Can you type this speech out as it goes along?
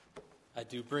I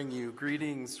do bring you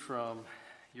greetings from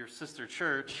your sister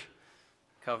church,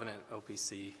 Covenant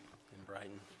OPC in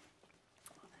Brighton.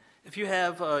 If you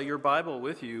have your Bible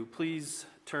with you, please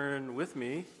turn with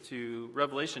me to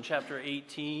Revelation chapter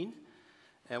 18,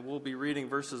 and we'll be reading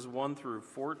verses 1 through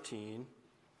 14.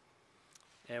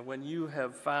 And when you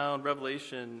have found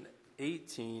Revelation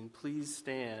 18, please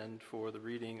stand for the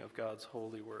reading of God's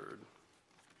holy word.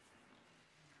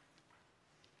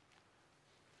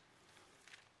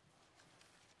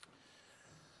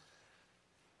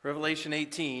 Revelation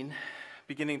 18,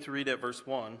 beginning to read at verse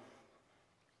 1.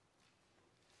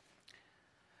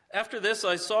 After this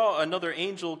I saw another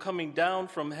angel coming down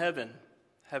from heaven,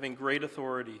 having great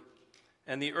authority,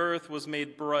 and the earth was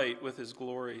made bright with his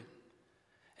glory.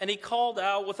 And he called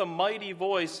out with a mighty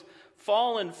voice,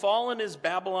 "Fallen, fallen is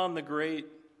Babylon the Great.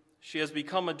 She has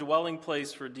become a dwelling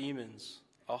place for demons,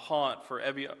 a haunt for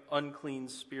every unclean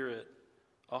spirit,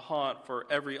 a haunt for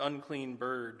every unclean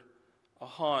bird, a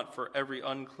haunt for every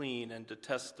unclean and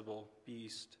detestable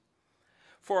beast.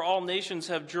 For all nations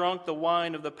have drunk the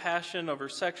wine of the passion of her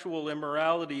sexual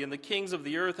immorality, and the kings of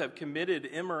the earth have committed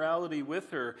immorality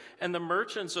with her, and the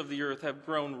merchants of the earth have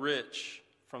grown rich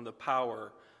from the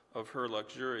power of her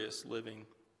luxurious living."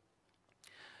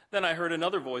 Then I heard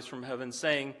another voice from heaven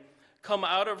saying, "Come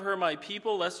out of her, my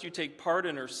people, lest you take part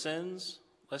in her sins,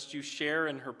 lest you share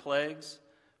in her plagues.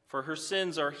 For her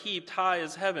sins are heaped high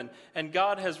as heaven, and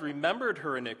God has remembered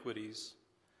her iniquities.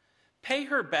 Pay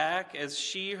her back as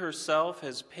she herself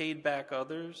has paid back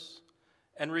others,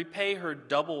 and repay her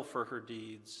double for her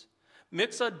deeds.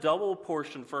 Mix a double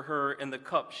portion for her in the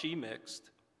cup she mixed.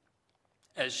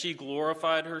 As she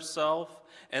glorified herself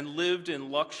and lived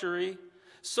in luxury,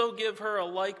 so give her a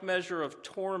like measure of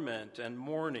torment and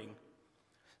mourning.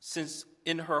 Since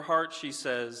in her heart she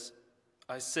says,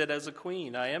 'I sit as a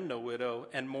queen, I am no widow,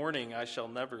 and mourning I shall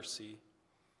never see.'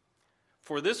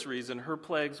 For this reason her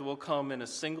plagues will come in a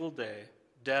single day,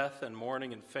 death and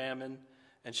mourning and famine,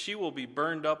 and she will be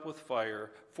burned up with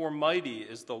fire, for mighty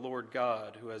is the Lord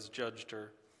God who has judged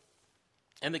her.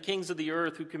 And the kings of the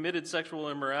earth who committed sexual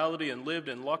immorality and lived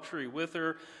in luxury with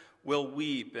her will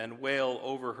weep and wail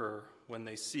over her when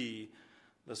they see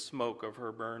the smoke of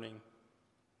her burning.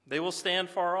 They will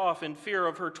stand far off in fear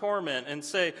of her torment and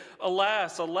say,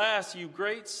 'Alas, alas, you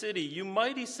great city, you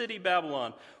mighty city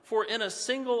Babylon, for in a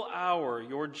single hour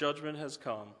your judgment has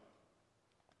come.'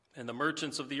 And the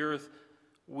merchants of the earth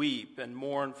weep and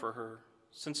mourn for her,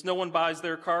 since no one buys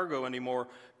their cargo anymore,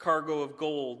 cargo of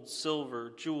gold,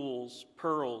 silver, jewels,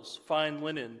 pearls, fine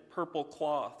linen, purple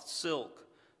cloth, silk,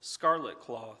 scarlet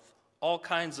cloth, all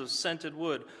kinds of scented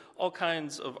wood, all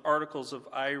kinds of articles of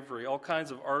ivory, all kinds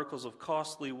of articles of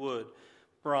costly wood,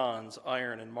 bronze,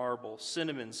 iron, and marble,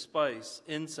 cinnamon, spice,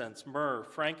 incense, myrrh,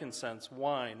 frankincense,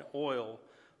 wine, oil,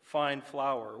 fine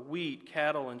flour, wheat,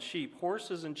 cattle, and sheep,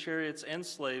 horses and chariots and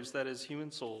slaves, that is,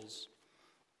 human souls.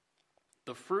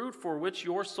 The fruit for which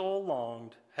your soul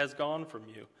longed has gone from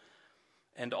you,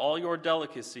 and all your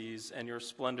delicacies and your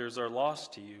splendors are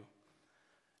lost to you,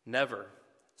 never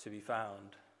to be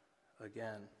found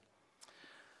again."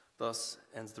 Thus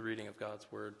ends the reading of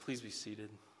God's word. Please be seated.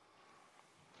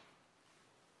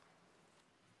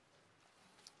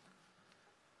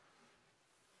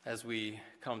 As we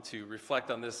come to reflect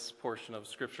on this portion of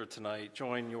Scripture tonight,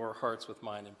 join your hearts with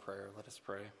mine in prayer. Let us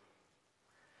pray.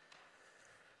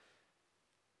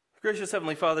 Gracious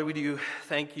Heavenly Father, we do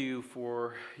thank you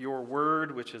for your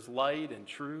word, which is light and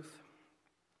truth.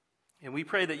 And we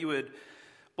pray that you would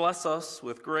bless us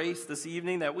with grace this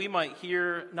evening, that we might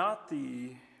hear not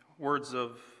the words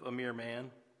of a mere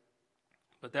man,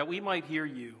 but that we might hear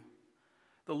you,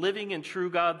 the living and true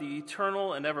God, the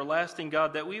eternal and everlasting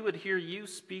God, that we would hear you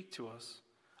speak to us.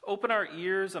 Open our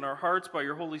ears and our hearts by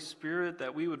your Holy Spirit,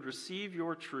 that we would receive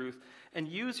your truth and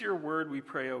use your word, we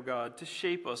pray, O God, to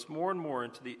shape us more and more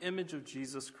into the image of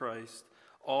Jesus Christ,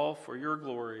 all for your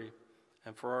glory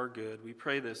and for our good. We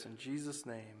pray this in Jesus'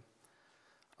 name.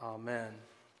 Amen.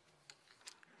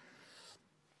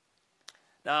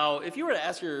 Now, if you were to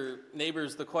ask your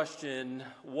neighbors the question,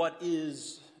 what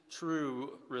is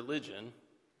true religion,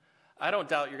 I don't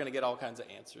doubt you're going to get all kinds of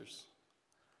answers.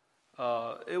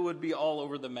 It would be all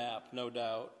over the map, no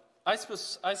doubt. I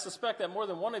suspect that more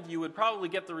than one of you would probably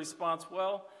get the response,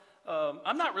 well,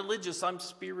 I'm not religious, I'm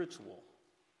spiritual.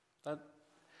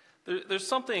 There's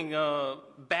something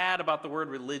bad about the word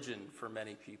religion for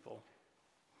many people.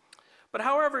 But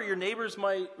however your neighbors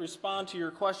might respond to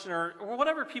your question, or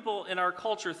whatever people in our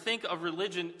culture think of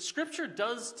religion, Scripture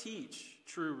does teach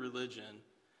true religion.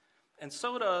 And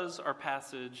so does our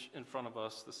passage in front of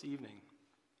us this evening.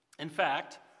 In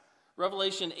fact,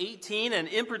 Revelation 18, and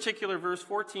in particular verse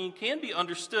 14, can be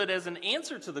understood as an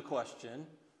answer to the question,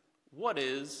 what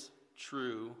is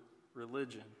true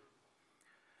religion?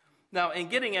 Now, in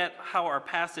getting at how our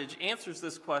passage answers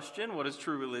this question, what is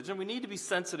true religion, we need to be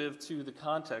sensitive to the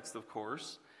context, of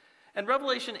course. And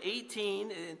Revelation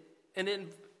 18, and in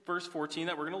verse 14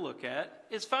 that we're going to look at,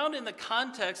 is found in the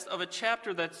context of a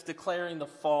chapter that's declaring the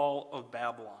fall of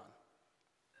Babylon.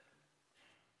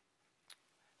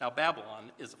 Now,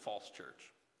 Babylon is a false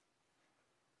church.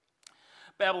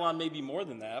 Babylon may be more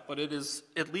than that, but it is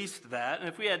at least that. And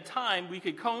if we had time, we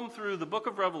could comb through the book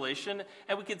of Revelation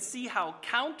and we could see how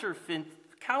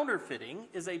counterfeiting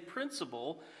is a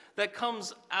principle that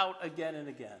comes out again and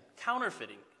again.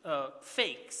 Counterfeiting,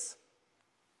 fakes.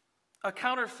 A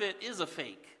counterfeit is a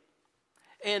fake.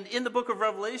 And in the book of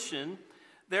Revelation,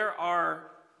 there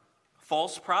are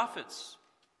false prophets.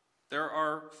 There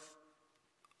are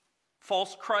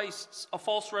false Christs, a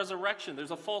false resurrection.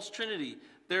 There's a false Trinity.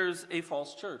 There's a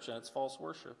false church, and it's false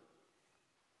worship.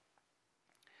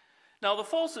 Now, the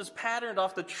false is patterned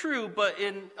off the true, but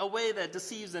in a way that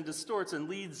deceives and distorts and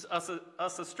leads us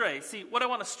astray. See, what I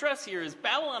want to stress here is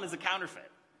Babylon is a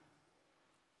counterfeit.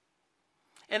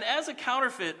 And as a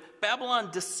counterfeit,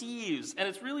 Babylon deceives. And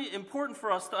it's really important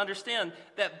for us to understand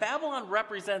that Babylon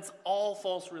represents all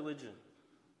false religion.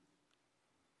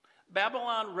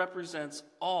 Babylon represents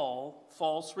all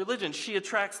false religion. She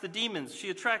attracts the demons. She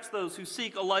attracts those who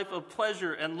seek a life of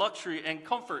pleasure and luxury and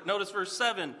comfort. Notice verse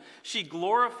 7. She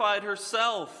glorified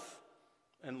herself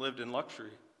and lived in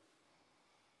luxury.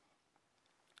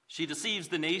 She deceives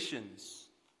the nations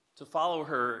to follow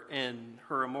her in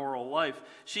her immoral life.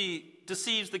 She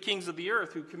deceives the kings of the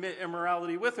earth who commit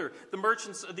immorality with her. The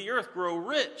merchants of the earth grow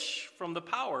rich from the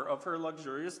power of her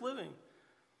luxurious living.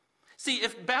 See,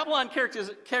 if Babylon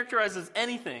characterizes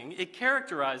anything, it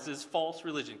characterizes false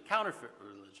religion, counterfeit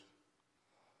religion.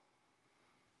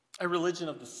 A religion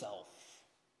of the self.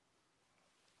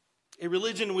 A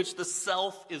religion in which the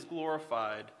self is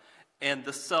glorified and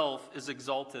the self is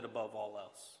exalted above all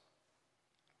else.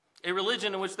 A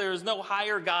religion in which there is no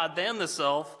higher God than the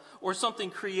self or something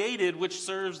created which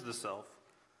serves the self.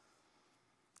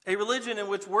 A religion in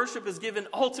which worship is given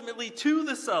ultimately to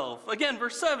the self. Again,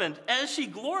 verse 7, as she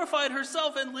glorified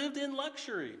herself and lived in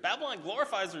luxury. Babylon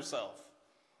glorifies herself.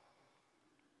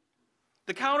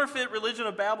 The counterfeit religion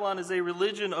of Babylon is a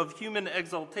religion of human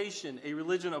exaltation, a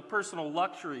religion of personal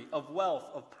luxury, of wealth,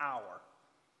 of power.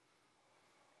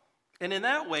 And in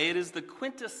that way, it is the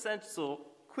quintessential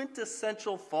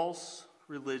false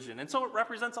religion. And so it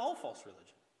represents all false religion.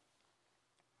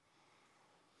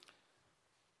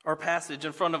 Our passage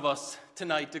in front of us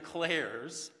tonight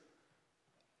declares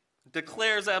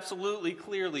absolutely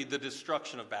clearly the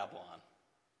destruction of Babylon.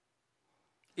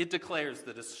 It declares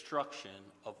the destruction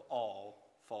of all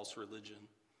false religion.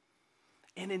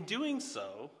 And in doing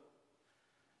so,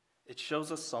 it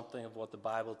shows us something of what the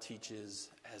Bible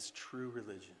teaches as true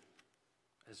religion.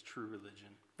 As true religion.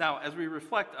 Now, as we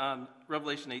reflect on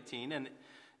Revelation 18, and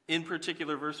in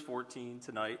particular verse 14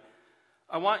 tonight,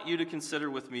 I want you to consider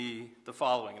with me the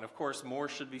following. And of course, more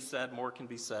should be said, more can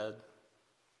be said.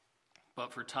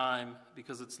 But for time,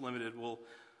 because it's limited, we'll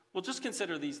just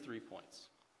consider these 3 points.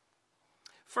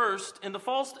 First, in the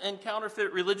false and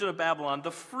counterfeit religion of Babylon,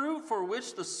 the fruit for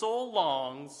which the soul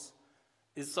longs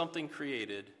is something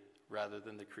created rather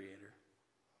than the Creator.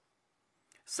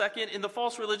 Second, in the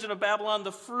false religion of Babylon,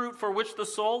 the fruit for which the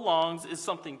soul longs is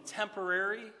something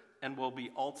temporary and will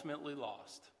be ultimately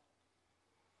lost.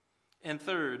 And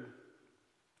third,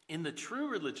 in the true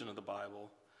religion of the Bible,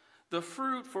 the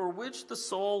fruit for which the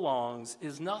soul longs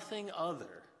is nothing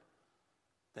other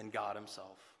than God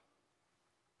Himself.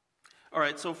 All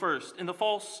right, so first, in the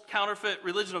false counterfeit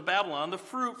religion of Babylon, the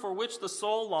fruit for which the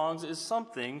soul longs is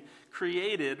something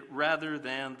created rather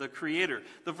than the Creator.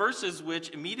 The verses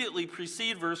which immediately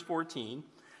precede verse 14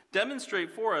 demonstrate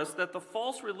for us that the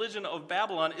false religion of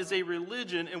Babylon is a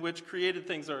religion in which created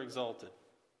things are exalted.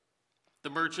 The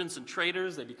merchants and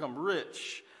traders, they become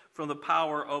rich from the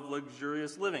power of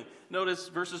luxurious living. Notice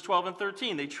verses 12 and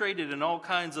 13. They traded in all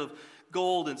kinds of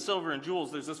gold and silver and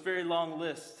jewels. There's this very long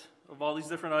list of all these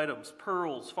different items.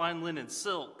 Pearls, fine linen,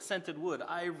 silk, scented wood,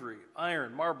 ivory,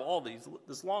 iron, marble, all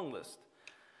this long list.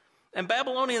 And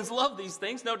Babylonians love these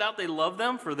things. No doubt they love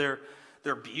them for their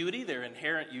beauty, their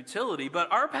inherent utility.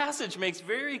 But our passage makes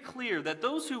very clear that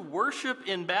those who worship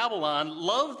in Babylon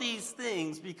love these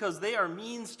things because they are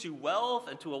means to wealth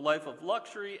and to a life of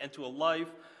luxury and to a life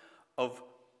of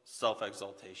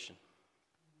self-exaltation.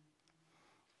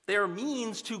 They are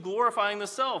means to glorifying the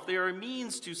self. They are a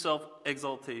means to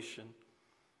self-exaltation.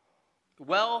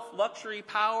 Wealth, luxury,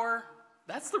 power,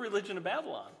 that's the religion of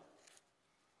Babylon.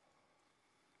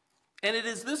 And it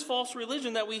is this false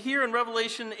religion that we hear in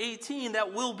Revelation 18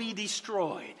 that will be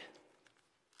destroyed.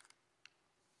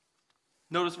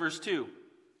 Notice verse 2.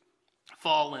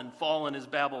 Fallen, fallen is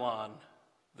Babylon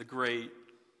the Great.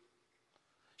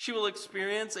 She will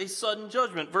experience a sudden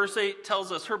judgment. Verse 8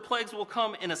 tells us her plagues will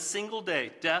come in a single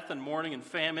day, death and mourning and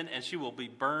famine, and she will be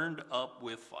burned up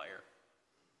with fire.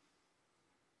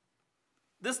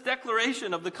 This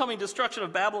declaration of the coming destruction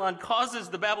of Babylon causes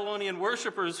the Babylonian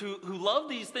worshipers who love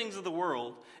these things of the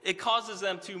world, it causes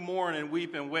them to mourn and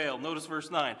weep and wail. Notice verse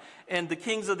 9. And the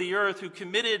kings of the earth who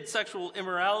committed sexual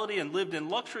immorality and lived in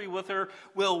luxury with her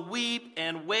will weep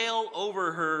and wail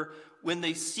over her when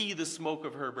they see the smoke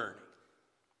of her burning.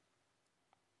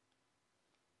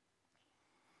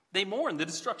 They mourn the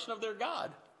destruction of their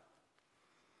God.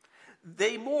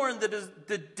 They mourn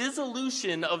the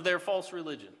dissolution of their false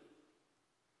religion.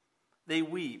 They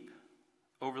weep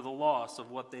over the loss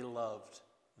of what they loved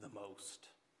the most.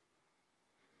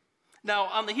 Now,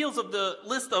 on the heels of the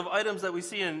list of items that we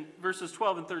see in verses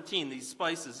 12 and 13, these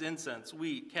spices, incense,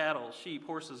 wheat, cattle, sheep,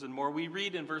 horses, and more, we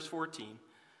read in verse 14,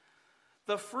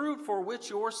 "The fruit for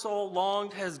which your soul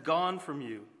longed has gone from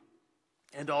you,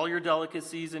 and all your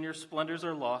delicacies and your splendors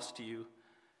are lost to you,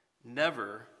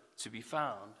 never to be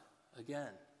found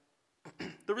again."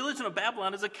 The religion of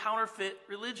Babylon is a counterfeit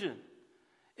religion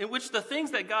in which the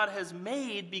things that God has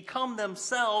made become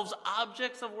themselves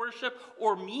objects of worship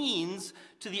or means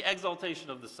to the exaltation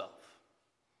of the self.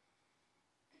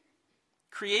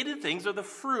 Created things are the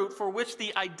fruit for which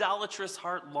the idolatrous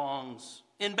heart longs.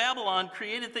 In Babylon,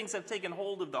 created things have taken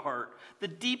hold of the heart. The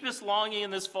deepest longing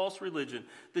in this false religion,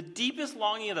 the deepest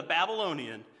longing of the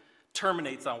Babylonian,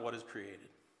 terminates on what is created.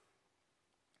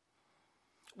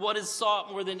 What is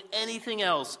sought more than anything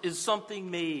else is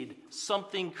something made,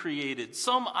 something created,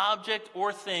 some object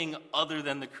or thing other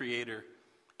than the Creator,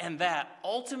 and that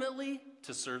ultimately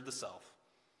to serve the self.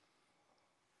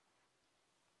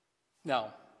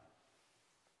 Now,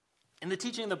 in the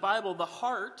teaching of the Bible, the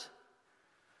heart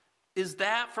is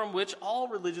that from which all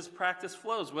religious practice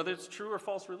flows, whether it's true or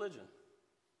false religion.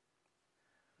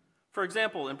 For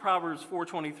example, in Proverbs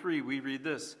 4:23, we read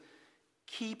this,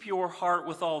 "Keep your heart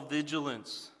with all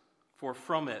vigilance, for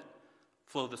from it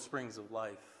flow the springs of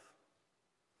life."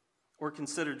 Or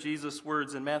consider Jesus'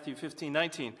 words in Matthew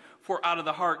 15:19, "For out of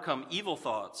the heart come evil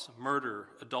thoughts, murder,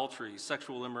 adultery,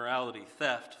 sexual immorality,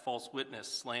 theft, false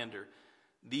witness, slander.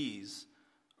 These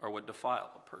are what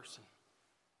defile a person."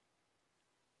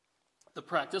 The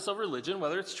practice of religion,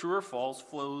 whether it's true or false,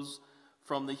 flows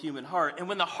from the human heart. And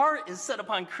when the heart is set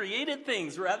upon created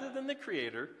things rather than the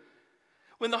Creator,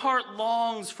 when the heart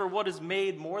longs for what is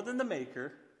made more than the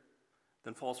Maker,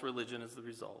 then false religion is the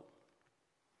result.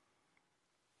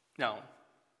 Now,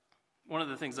 one of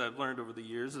the things I've learned over the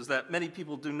years is that many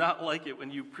people do not like it when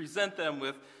you present them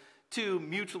with two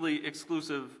mutually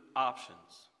exclusive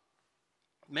options.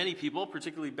 Many people,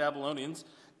 particularly Babylonians,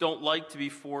 don't like to be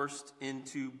forced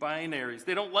into binaries.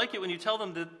 They don't like it when you tell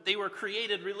them that they were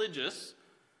created religious,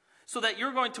 so that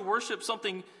you're going to worship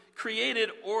something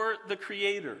created or the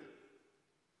Creator.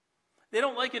 They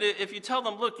don't like it if you tell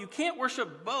them, look, you can't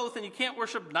worship both and you can't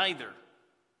worship neither.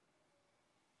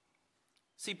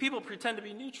 See, people pretend to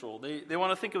be neutral. They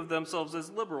want to think of themselves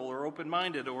as liberal or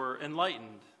open-minded or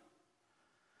enlightened.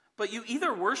 But you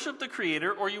either worship the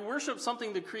Creator or you worship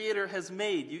something the Creator has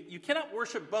made. You cannot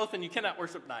worship both and you cannot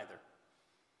worship neither.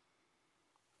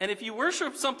 And if you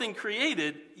worship something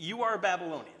created, you are a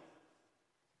Babylonian.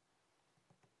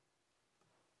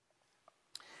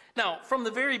 Now, from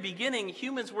the very beginning,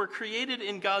 humans were created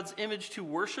in God's image to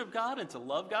worship God and to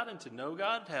love God and to know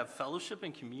God, to have fellowship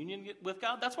and communion with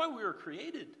God. That's why we were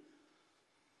created.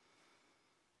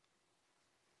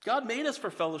 God made us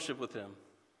for fellowship with Him.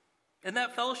 And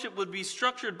that fellowship would be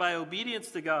structured by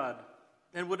obedience to God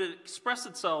and would express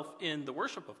itself in the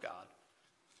worship of God.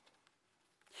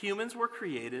 Humans were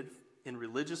created in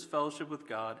religious fellowship with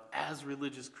God as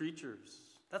religious creatures.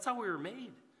 That's how we were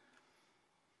made.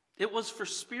 It was for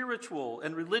spiritual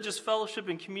and religious fellowship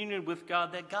and communion with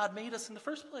God that God made us in the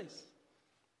first place.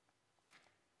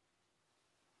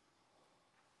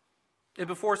 And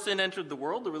before sin entered the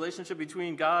world, the relationship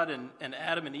between God and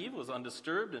Adam and Eve was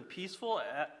undisturbed and peaceful.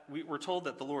 We're told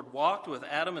that the Lord walked with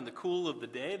Adam in the cool of the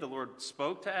day. The Lord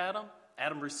spoke to Adam.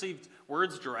 Adam received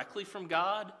words directly from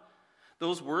God.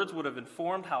 Those words would have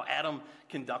informed how Adam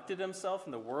conducted himself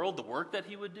in the world, the work that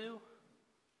he would do.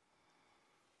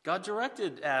 God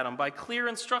directed Adam by clear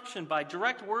instruction, by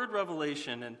direct word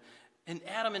revelation, and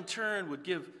Adam in turn would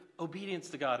give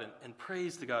obedience to God and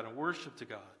praise to God and worship to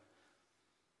God.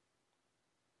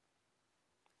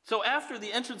 So after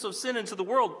the entrance of sin into the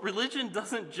world, religion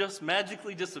doesn't just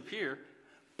magically disappear.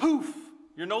 poof,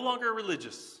 you're no longer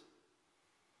religious.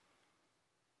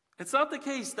 It's not the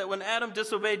case that when Adam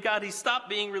disobeyed God, he stopped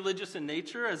being religious in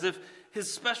nature, as if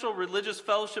his special religious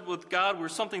fellowship with God were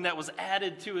something that was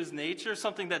added to his nature,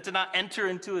 something that did not enter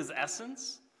into his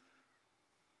essence.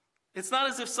 It's not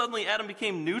as if suddenly Adam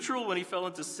became neutral when he fell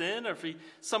into sin, or if he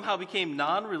somehow became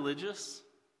non-religious.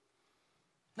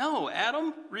 No,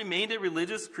 Adam remained a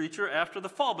religious creature after the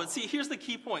fall. But see, here's the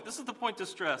key point. This is the point to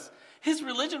stress. His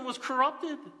religion was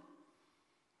corrupted.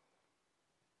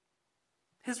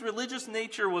 His religious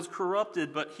nature was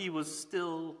corrupted, but he was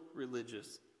still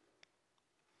religious.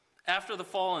 After the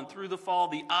fall and through the fall,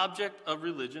 the object of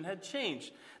religion had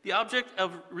changed. The object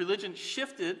of religion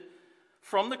shifted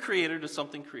from the Creator to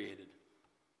something created.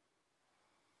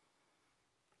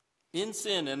 In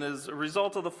sin, and as a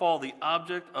result of the fall, the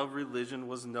object of religion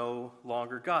was no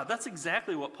longer God. That's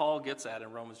exactly what Paul gets at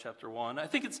in Romans chapter 1. I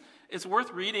think it's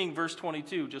worth reading verse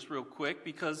 22 just real quick,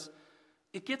 because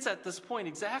it gets at this point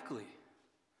exactly.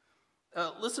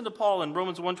 Listen to Paul in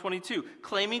Romans 1:22.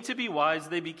 Claiming to be wise,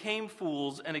 they became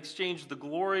fools and exchanged the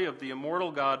glory of the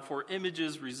immortal God for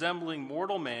images resembling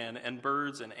mortal man and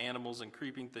birds and animals and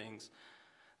creeping things.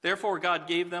 Therefore God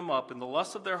gave them up in the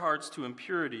lust of their hearts to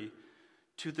impurity,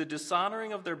 to the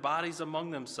dishonoring of their bodies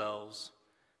among themselves,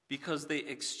 because they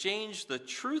exchanged the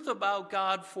truth about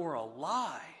God for a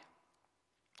lie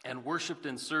and worshiped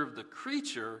and served the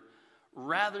creature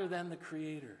rather than the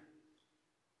Creator.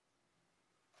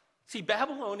 See,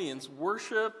 Babylonians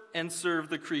worship and serve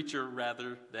the creature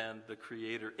rather than the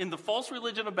Creator. In the false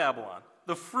religion of Babylon,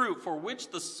 the fruit for which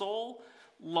the soul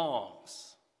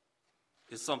longs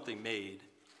is something made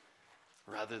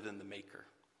rather than the maker.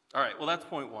 All right, well, that's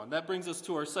point one. That brings us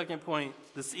to our second point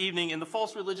this evening. In the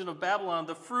false religion of Babylon,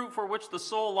 the fruit for which the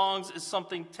soul longs is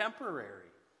something temporary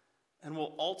and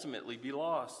will ultimately be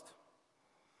lost.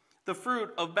 The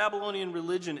fruit of Babylonian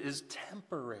religion is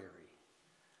temporary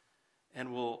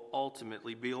and will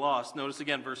ultimately be lost. Notice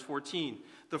again, verse 14.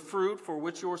 The fruit for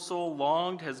which your soul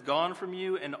longed has gone from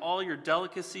you, and all your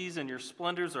delicacies and your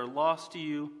splendors are lost to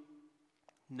you,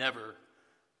 never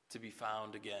to be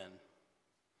found again.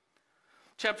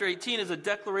 Chapter 18 is a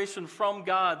declaration from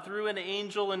God through an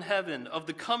angel in heaven of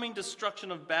the coming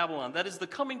destruction of Babylon. That is the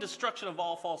coming destruction of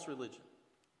all false religion.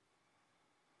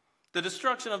 The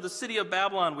destruction of the city of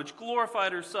Babylon, which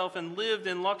glorified herself and lived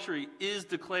in luxury, is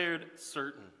declared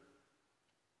certain.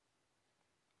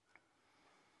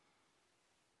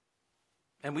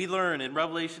 And we learn in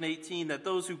Revelation 18 that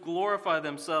those who glorify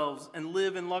themselves and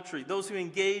live in luxury, those who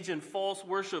engage in false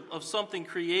worship of something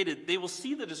created, they will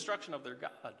see the destruction of their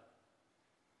God.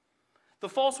 The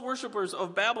false worshipers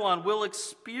of Babylon will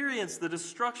experience the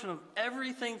destruction of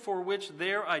everything for which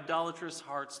their idolatrous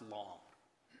hearts long.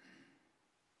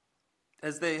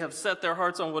 As they have set their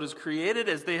hearts on what is created,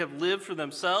 as they have lived for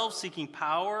themselves, seeking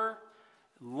power,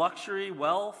 luxury,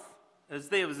 wealth, as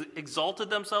they have exalted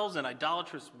themselves in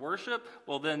idolatrous worship,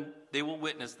 well, then they will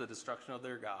witness the destruction of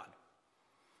their God.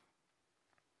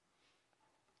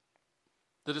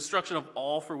 The destruction of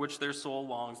all for which their soul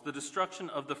longs, the destruction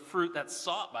of the fruit that's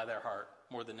sought by their heart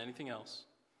more than anything else.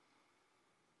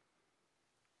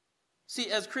 See,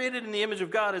 as created in the image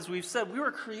of God, as we've said, we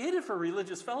were created for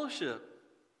religious fellowship.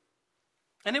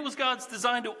 And it was God's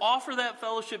design to offer that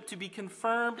fellowship to be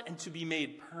confirmed and to be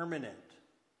made permanent.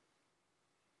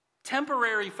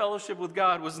 Temporary fellowship with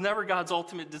God was never God's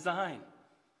ultimate design.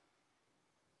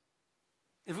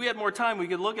 If we had more time, we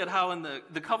could look at how in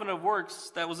the covenant of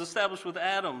works that was established with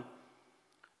Adam,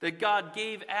 that God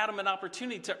gave Adam an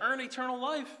opportunity to earn eternal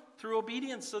life through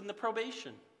obedience in the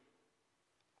probation.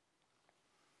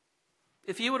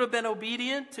 If he would have been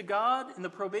obedient to God in the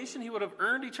probation, he would have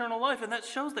earned eternal life. And that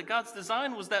shows that God's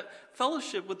design was that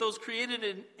fellowship with those created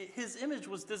in his image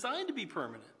was designed to be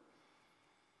permanent.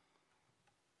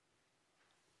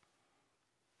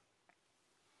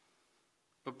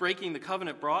 But breaking the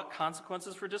covenant brought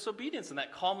consequences for disobedience, and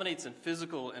that culminates in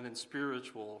physical and in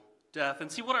spiritual death.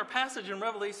 And see, what our passage in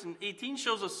Revelation 18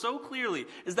 shows us so clearly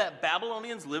is that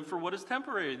Babylonians live for what is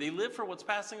temporary. They live for what's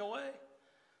passing away.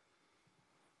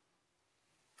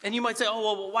 And you might say, oh,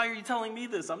 well, why are you telling me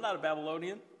this? I'm not a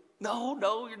Babylonian. No,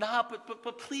 you're not,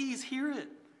 but please hear it.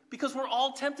 Because we're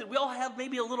all tempted. We all have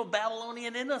maybe a little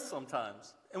Babylonian in us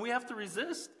sometimes, and we have to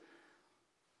resist.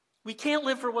 We can't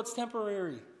live for what's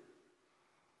temporary.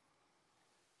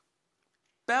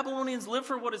 Babylonians live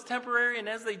for what is temporary, and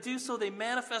as they do so, they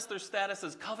manifest their status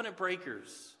as covenant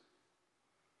breakers.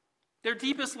 Their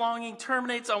deepest longing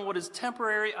terminates on what is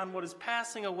temporary, on what is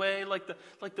passing away, like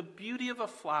the beauty of a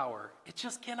flower. It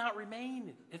just cannot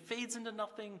remain. It fades into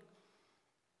nothing.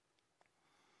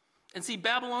 And see,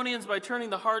 Babylonians, by turning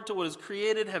the heart to what is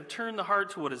created, have turned the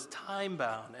heart to what is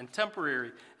time-bound and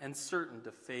temporary and certain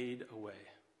to fade away.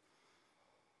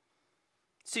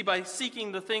 See, by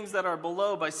seeking the things that are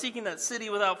below, by seeking that city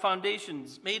without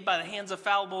foundations, made by the hands of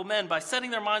fallible men, by setting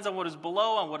their minds on what is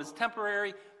below, on what is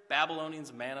temporary,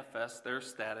 Babylonians manifest their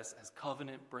status as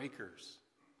covenant breakers.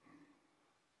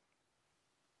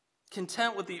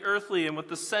 Content with the earthly and with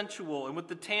the sensual and with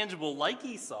the tangible, like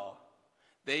Esau,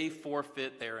 they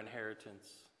forfeit their inheritance.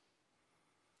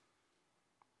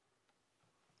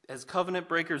 As covenant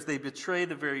breakers, they betray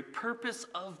the very purpose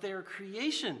of their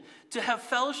creation, to have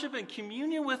fellowship and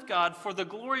communion with God for the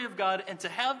glory of God and to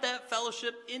have that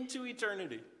fellowship into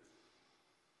eternity.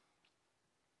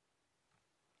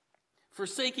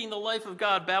 Forsaking the life of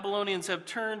God, Babylonians have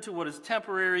turned to what is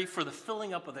temporary for the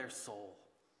filling up of their soul.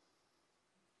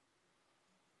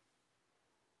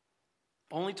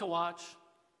 Only to watch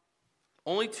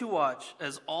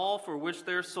as all for which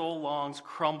their soul longs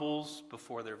crumbles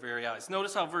before their very eyes.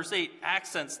 Notice how verse 8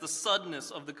 accents the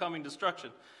suddenness of the coming destruction.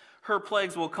 Her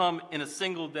plagues will come in a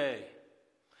single day.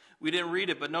 We didn't read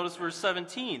it, but notice verse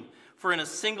 17. For in a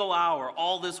single hour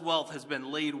all this wealth has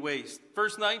been laid waste.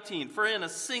 Verse 19. For in a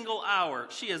single hour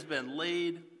she has been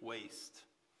laid waste.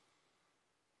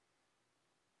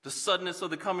 The suddenness of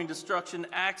the coming destruction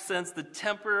accents the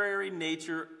temporary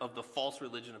nature of the false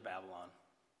religion of Babylon.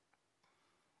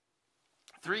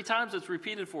 3 times it's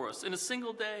repeated for us. In a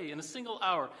single day, in a single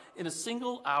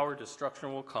hour,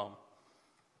 destruction will come.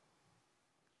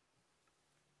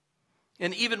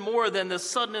 And even more than the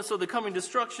suddenness of the coming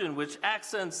destruction, which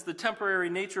accents the temporary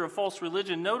nature of false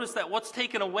religion, notice that what's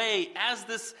taken away as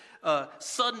this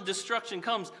sudden destruction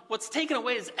comes, what's taken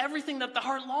away is everything that the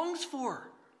heart longs for.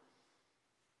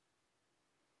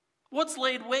 What's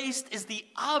laid waste is the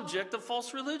object of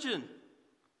false religion.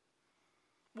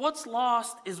 What's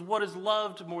lost is what is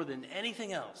loved more than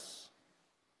anything else.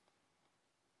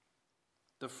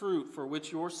 The fruit for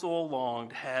which your soul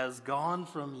longed has gone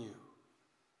from you.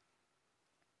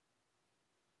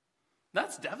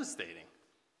 That's devastating.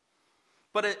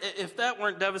 But if that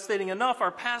weren't devastating enough,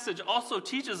 our passage also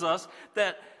teaches us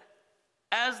that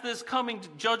as this coming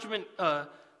judgment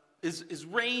is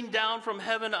rained down from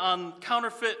heaven on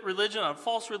counterfeit religion, on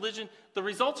false religion, the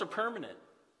results are permanent.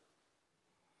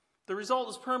 The result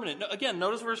is permanent. Again,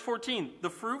 notice verse 14. The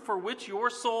fruit for which your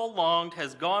soul longed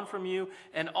has gone from you,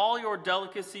 and all your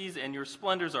delicacies and your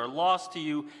splendors are lost to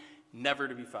you, never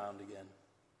to be found again.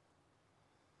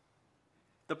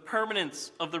 The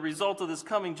permanence of the result of this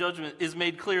coming judgment is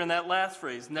made clear in that last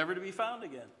phrase, never to be found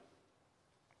again.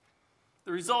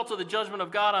 The result of the judgment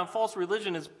of God on false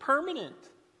religion is permanent.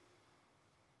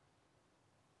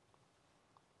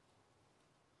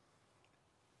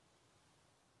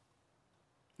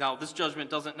 Now, this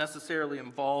judgment doesn't necessarily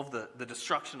involve the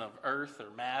destruction of earth or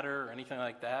matter or anything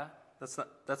like that.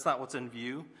 That's not what's in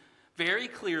view. Very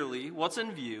clearly, what's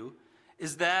in view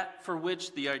is that for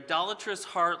which the idolatrous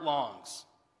heart longs.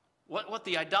 What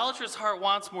the idolatrous heart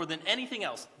wants more than anything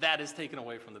else, that is taken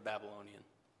away from the Babylonian.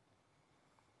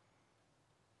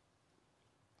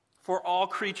 For all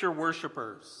creature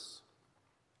worshipers,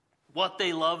 what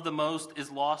they love the most is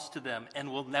lost to them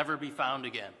and will never be found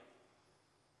again.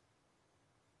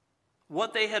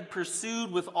 What they had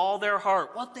pursued with all their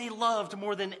heart, what they loved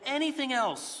more than anything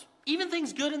else, even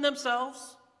things good in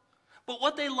themselves, but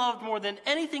what they loved more than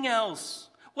anything else,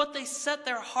 what they set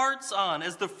their hearts on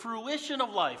as the fruition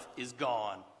of life is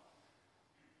gone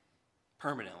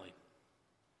permanently.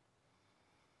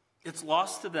 It's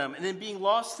lost to them, and in being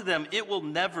lost to them, it will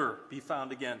never be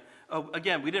found again.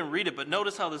 Again, we didn't read it, but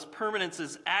notice how this permanence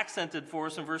is accented for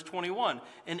us in verse 21.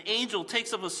 An angel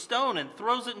takes up a stone and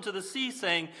throws it into the sea,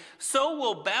 saying, so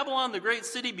will Babylon, the great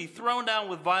city, be thrown down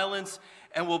with violence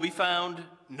and will be found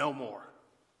no more.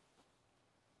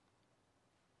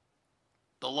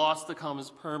 The loss to come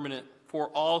is permanent for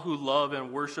all who love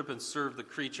and worship and serve the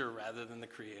creature rather than the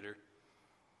Creator.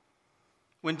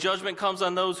 When judgment comes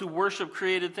on those who worship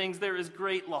created things, there is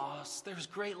great loss. There's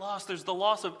great loss. There's the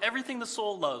loss of everything the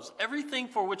soul loves, everything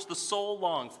for which the soul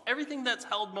longs, everything that's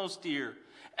held most dear,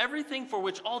 everything for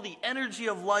which all the energy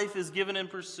of life is given in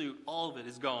pursuit. All of it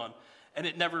is gone, and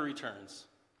it never returns.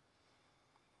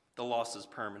 The loss is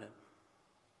permanent.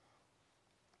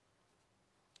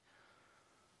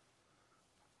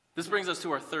 This brings us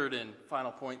to our third and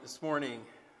final point this morning.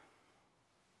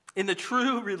 In the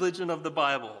true religion of the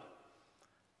Bible,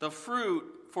 the fruit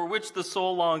for which the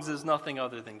soul longs is nothing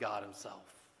other than God himself.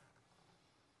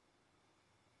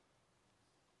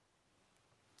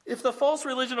 If the false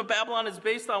religion of Babylon is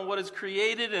based on what is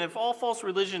created, and if all false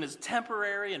religion is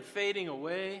temporary and fading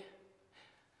away,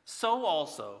 so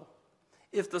also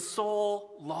If the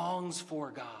soul longs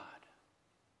for God,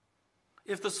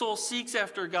 if the soul seeks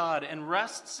after God and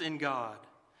rests in God,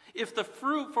 if the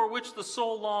fruit for which the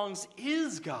soul longs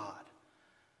is God,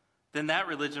 then that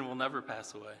religion will never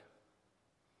pass away,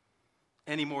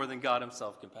 any more than God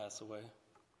himself can pass away.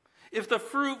 If the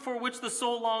fruit for which the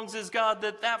soul longs is God,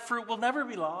 that fruit will never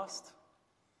be lost.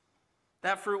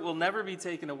 That fruit will never be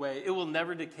taken away. It will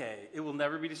never decay. It will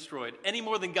never be destroyed, any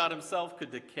more than God himself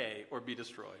could decay or be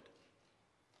destroyed.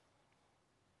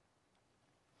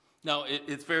 Now,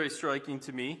 it's very striking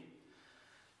to me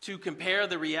to compare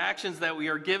the reactions that we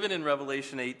are given in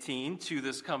Revelation 18 to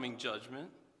this coming judgment.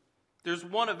 There's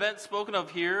one event spoken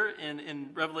of here in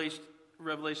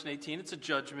Revelation 18. It's a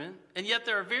judgment. And yet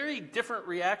there are very different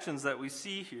reactions that we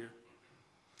see here.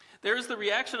 There is the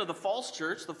reaction of the false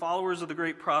church, the followers of the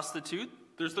great prostitute.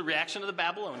 There's the reaction of the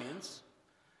Babylonians.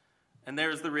 And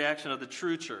there's the reaction of the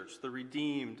true church, the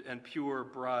redeemed and pure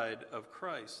bride of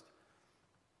Christ.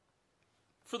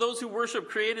 For those who worship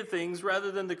created things rather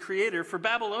than the Creator, for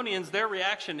Babylonians, their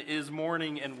reaction is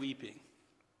mourning and weeping.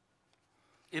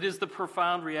 It is the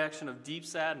profound reaction of deep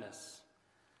sadness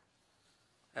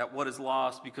at what is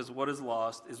lost, because what is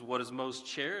lost is what is most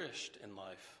cherished in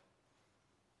life.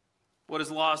 What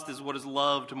is lost is what is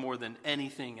loved more than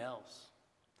anything else.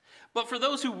 But for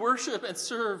those who worship and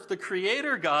serve the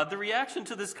Creator God, the reaction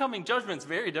to this coming judgment is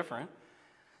very different.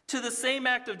 To the same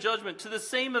act of judgment, to the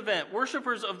same event,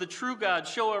 worshipers of the true God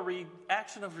show a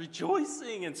reaction of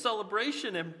rejoicing and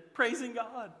celebration and praising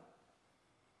God.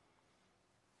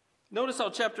 Notice how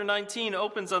chapter 19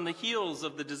 opens on the heels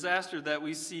of the disaster that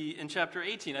we see in chapter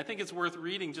 18. I think it's worth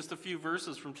reading just a few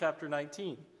verses from chapter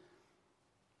 19.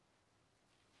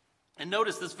 And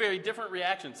notice this very different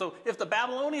reaction. So if the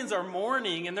Babylonians are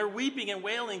mourning and they're weeping and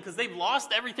wailing because they've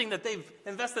lost everything that they've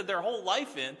invested their whole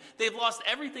life in, they've lost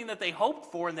everything that they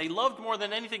hoped for and they loved more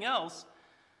than anything else,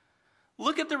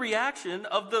 look at the reaction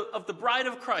of the bride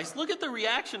of Christ. Look at the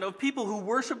reaction of people who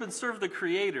worship and serve the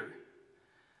Creator.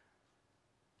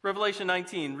 Revelation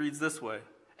 19 reads this way.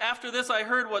 After this I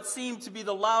heard what seemed to be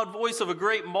the loud voice of a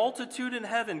great multitude in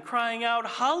heaven, crying out,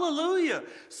 Hallelujah!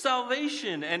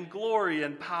 Salvation and glory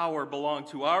and power belong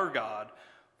to our God,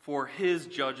 for his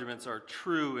judgments are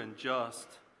true and just.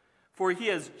 For he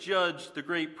has judged the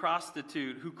great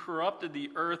prostitute who corrupted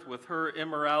the earth with her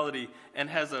immorality and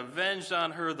has avenged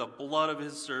on her the blood of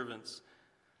his servants.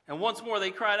 And once more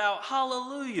they cried out,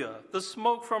 Hallelujah! The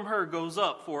smoke from her goes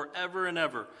up forever and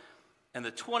ever. And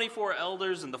the 24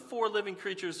 elders and the 4 living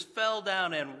creatures fell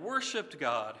down and worshipped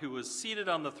God, who was seated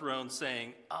on the throne,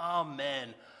 saying,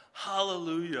 Amen,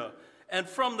 hallelujah. And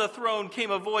from the throne came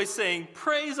a voice saying,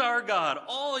 Praise our God,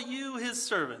 all you his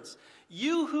servants,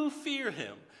 you who fear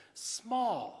him,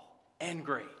 small and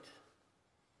great.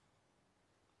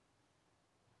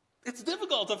 It's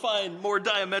difficult to find more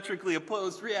diametrically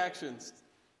opposed reactions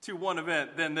to one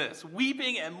event than this.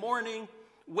 Weeping and mourning,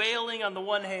 wailing on the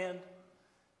one hand,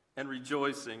 and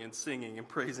rejoicing and singing and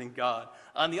praising God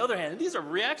on the other hand. And these are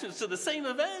reactions to the same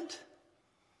event.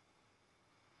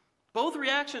 Both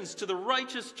reactions to the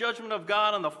righteous judgment of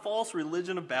God on the false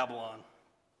religion of Babylon.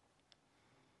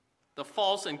 The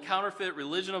false and counterfeit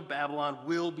religion of Babylon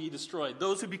will be destroyed.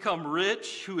 Those who become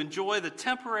rich, who enjoy the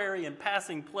temporary and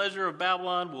passing pleasure of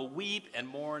Babylon, will weep and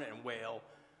mourn and wail.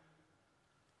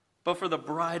 But for the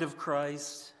bride of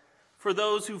Christ, for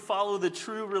those who follow the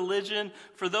true religion,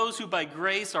 for those who by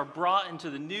grace are brought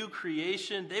into the new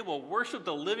creation, they will worship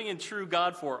the living and true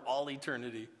God for all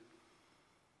eternity.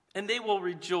 And they will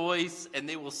rejoice, and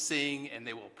they will sing, and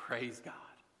they will praise God.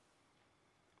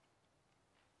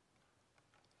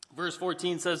 Verse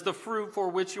 14 says, The fruit for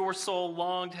which your soul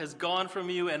longed has gone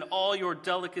from you, and all your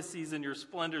delicacies and your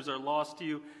splendors are lost to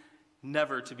you,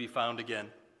 never to be found again.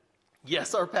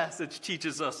 Yes, our passage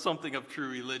teaches us something of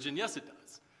true religion. Yes, it does.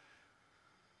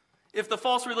 If the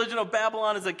false religion of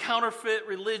Babylon is a counterfeit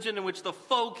religion in which the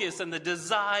focus and the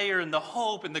desire and the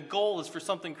hope and the goal is for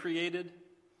something created,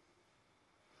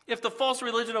 if the false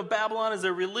religion of Babylon is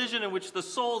a religion in which the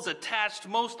soul is attached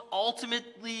most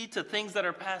ultimately to things that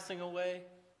are passing away,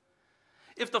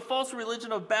 if the false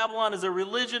religion of Babylon is a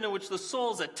religion in which the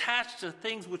soul is attached to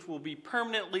things which will be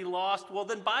permanently lost, well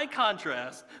then by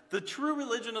contrast, the true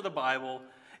religion of the Bible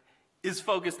is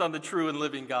focused on the true and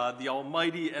living God, the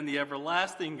almighty and the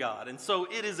everlasting God. And so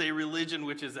it is a religion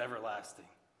which is everlasting.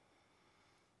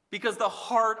 Because the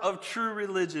heart of true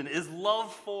religion is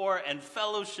love for and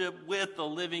fellowship with the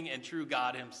living and true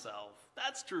God himself.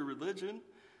 That's true religion.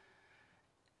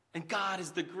 And God is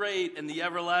the great and the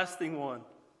everlasting one.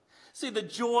 See, the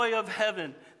joy of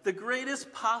heaven, the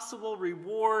greatest possible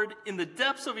reward in the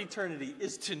depths of eternity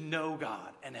is to know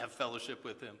God and have fellowship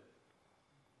with him.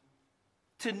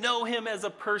 to know him as a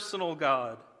personal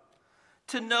God,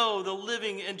 to know the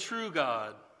living and true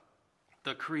God,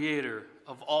 the creator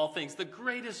of all things. The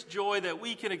greatest joy that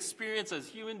we can experience as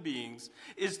human beings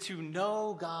is to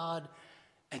know God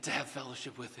and to have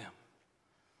fellowship with him.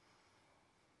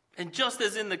 And just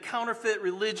as in the counterfeit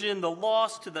religion, the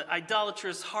loss to the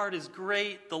idolatrous heart is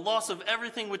great, the loss of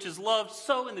everything which is loved,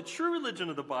 so in the true religion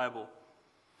of the Bible,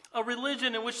 a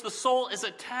religion in which the soul is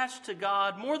attached to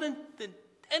God more than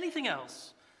anything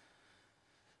else.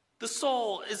 The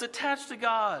soul is attached to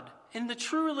God. In the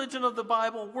true religion of the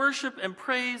Bible, worship and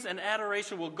praise and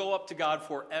adoration will go up to God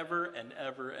forever and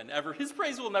ever and ever. His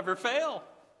praise will never fail.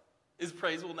 His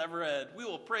praise will never end. We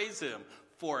will praise him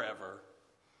forever.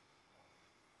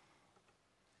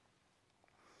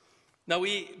 Now,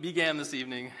 we began this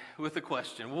evening with the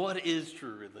question, what is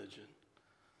true religion?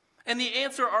 And the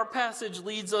answer our passage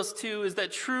leads us to is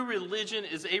that true religion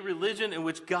is a religion in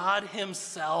which God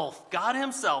himself,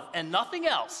 and nothing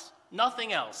else,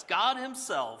 God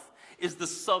himself is the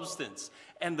substance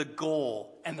and the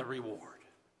goal and the reward.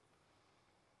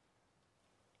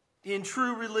 In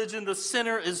true religion, the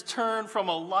sinner is turned from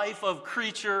a life of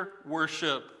creature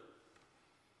worship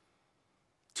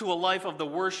to a life of the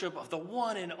worship of the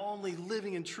one and only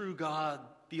living and true God,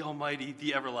 the Almighty,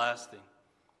 the everlasting.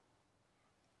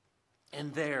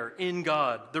 And there, in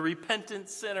God, the repentant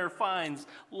sinner finds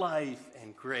life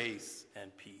and grace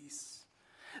and peace.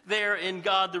 There, in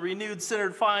God, the renewed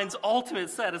sinner finds ultimate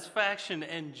satisfaction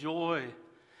and joy.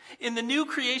 In the new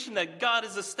creation that God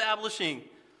is establishing,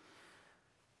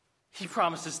 he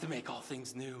promises to make all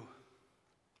things new.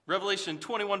 Revelation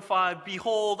 21:5,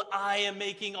 behold, I am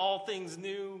making all things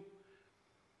new.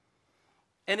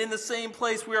 And in the same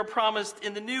place, we are promised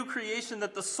in the new creation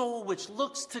that the soul which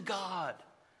looks to God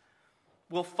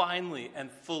will finally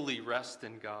and fully rest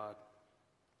in God.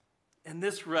 And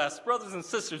this rest, brothers and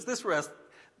sisters, this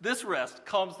rest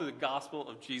comes through the gospel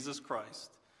of Jesus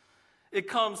Christ. It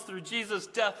comes through Jesus'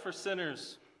 death for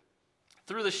sinners,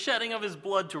 through the shedding of his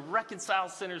blood to reconcile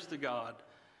sinners to God.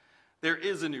 There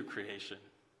is a new creation.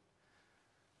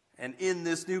 And in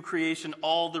this new creation,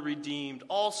 all the redeemed,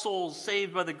 all souls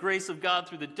saved by the grace of God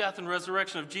through the death and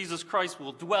resurrection of Jesus Christ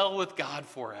will dwell with God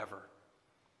forever.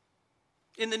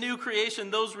 In the new creation,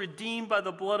 those redeemed by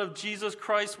the blood of Jesus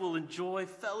Christ will enjoy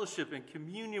fellowship and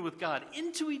communion with God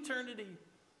into eternity.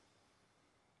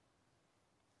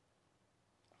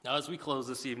 Now, as we close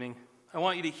this evening, I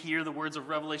want you to hear the words of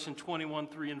Revelation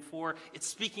 21:3 and 4. It's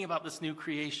speaking about this new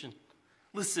creation.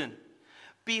 Listen,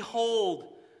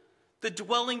 behold, the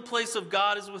dwelling place of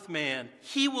God is with man.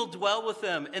 He will dwell with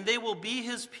them, and they will be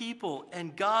his people,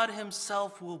 and God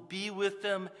himself will be with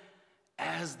them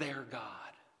as their God.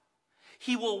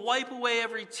 He will wipe away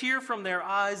every tear from their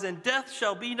eyes, and death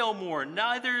shall be no more.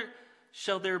 Neither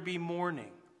shall there be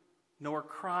mourning, nor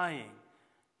crying,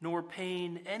 nor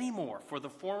pain anymore, for the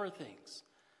former things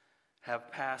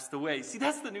have passed away. See,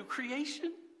 that's the new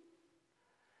creation.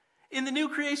 In the new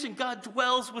creation, God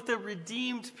dwells with a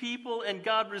redeemed people, and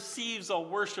God receives all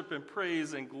worship and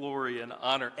praise and glory and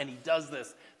honor. And he does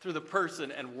this through the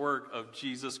person and work of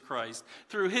Jesus Christ.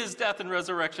 Through his death and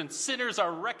resurrection, sinners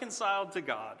are reconciled to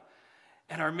God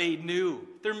and are made new.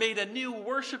 They're made a new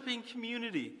worshiping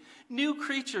community, new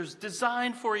creatures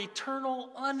designed for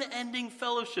eternal, unending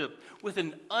fellowship with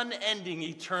an unending,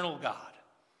 eternal God.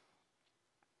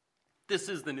 This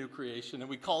is the new creation, and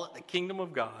we call it the kingdom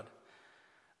of God.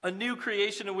 A new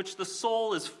creation in which the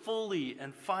soul is fully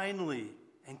and finally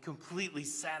and completely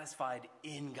satisfied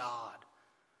in God.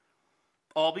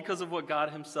 All because of what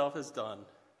God himself has done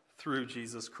through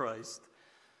Jesus Christ.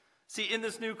 See, in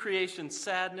this new creation,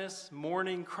 sadness,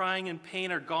 mourning, crying, and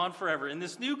pain are gone forever. In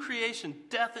this new creation,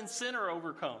 death and sin are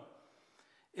overcome.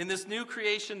 In this new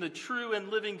creation, the true and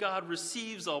living God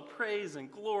receives all praise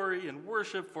and glory and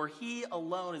worship, for he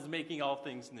alone is making all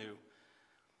things new.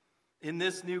 In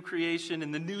this new creation,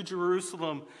 in the new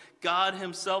Jerusalem, God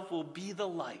himself will be the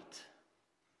light.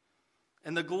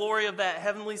 And the glory of that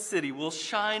heavenly city will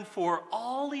shine for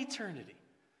all eternity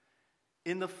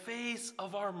in the face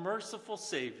of our merciful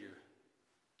Savior,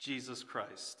 Jesus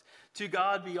Christ. To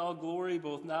God be all glory,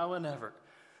 both now and ever,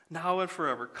 now and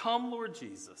forever. Come, Lord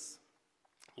Jesus.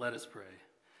 Let us pray.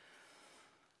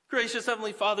 Gracious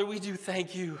Heavenly Father, we do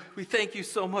thank you. We thank you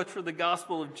so much for the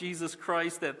gospel of Jesus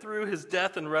Christ, that through his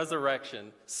death and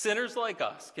resurrection, sinners like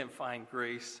us can find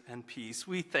grace and peace.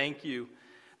 We thank you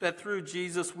that through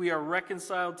Jesus we are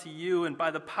reconciled to you, and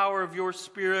by the power of your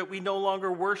Spirit, we no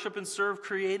longer worship and serve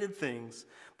created things,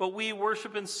 but we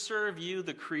worship and serve you,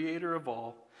 the creator of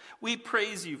all. We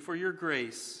praise you for your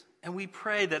grace, and we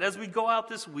pray that as we go out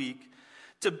this week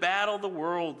to battle the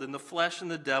world and the flesh and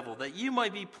the devil, that you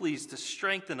might be pleased to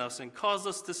strengthen us and cause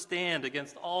us to stand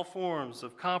against all forms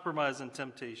of compromise and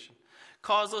temptation.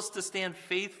 Cause us to stand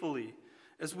faithfully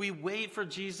as we wait for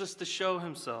Jesus to show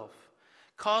himself.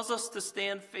 Cause us to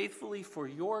stand faithfully for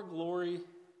your glory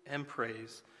and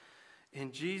praise.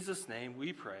 In Jesus' name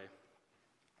we pray.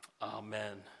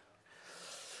 Amen.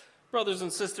 Brothers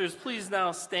and sisters, please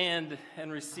now stand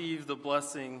and receive the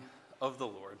blessing of the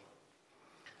Lord.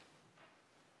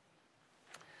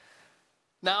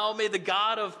 Now may the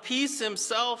God of peace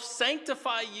himself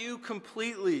sanctify you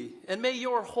completely, and may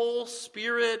your whole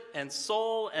spirit and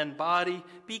soul and body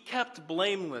be kept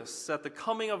blameless at the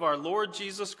coming of our Lord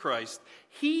Jesus Christ.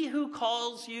 He who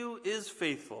calls you is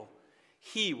faithful.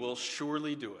 He will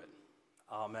surely do it.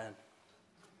 Amen.